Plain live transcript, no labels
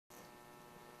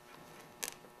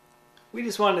We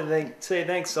just wanted to say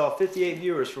thanks to all 58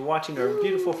 viewers for watching our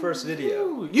beautiful first video.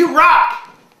 Ooh, you rock!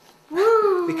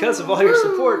 Because of all your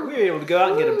support, we were able to go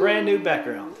out and get a brand new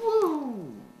background.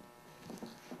 Woo.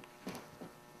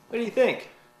 What do you think?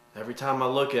 Every time I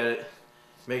look at it, it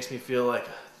makes me feel like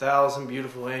 1,000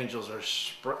 beautiful angels are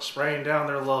spraying down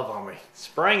their love on me.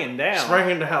 Spraying down?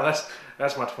 Spraying down,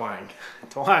 that's my twang.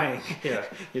 Twang. Yeah.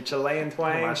 Your Chilean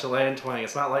twang? My Chilean twang.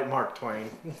 It's not like Mark Twain.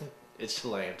 It's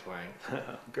Chilean twang.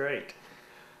 Great.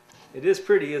 It is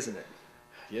pretty, isn't it?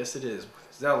 Yes, it is.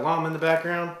 Is that a llama in the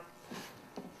background?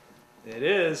 It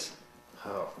is.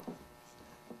 Oh,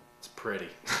 it's pretty.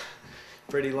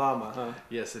 Pretty llama, huh?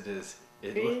 Yes, it is.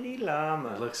 Pretty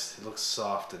llama. It looks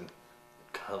soft and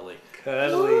cuddly.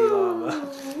 Cuddly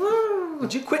llama.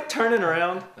 Would you quit turning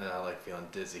around? I like feeling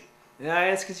dizzy.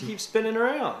 Yeah, it's because you keep spinning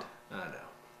around. I know.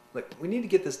 Look, we need to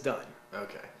get this done.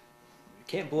 Okay. We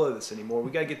can't blow this anymore.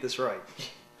 We got to get this right.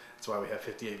 That's why we have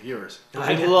 58 viewers.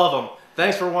 I We know. love them.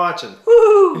 Thanks for watching.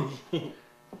 Woo!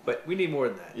 But we need more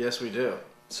than that. Yes, we do.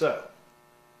 So,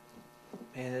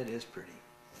 man, it is pretty.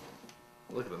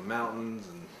 Look at the mountains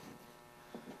and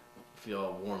feel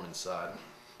all warm inside.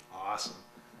 Awesome.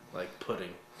 Like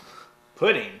pudding.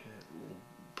 Pudding?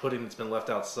 Pudding that's been left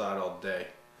outside all day.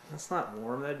 That's not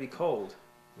warm. That'd be cold.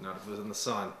 Not if it was in the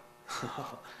sun.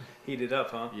 Heat it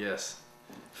up, huh? Yes.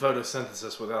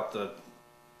 Photosynthesis without the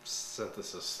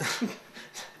synthesis.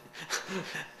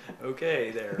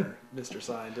 Okay there, Mr.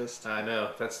 Scientist. I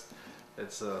know.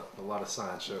 It's a lot of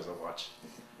science shows I watch.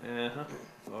 Uh-huh.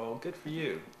 Well, good for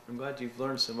you. I'm glad you've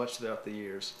learned so much throughout the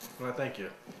years. Well, thank you.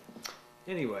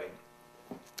 Anyway,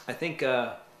 I think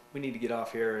we need to get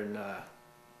off here and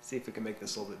see if we can make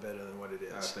this a little bit better than what it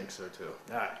is. I think so too.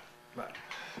 All right. Bye.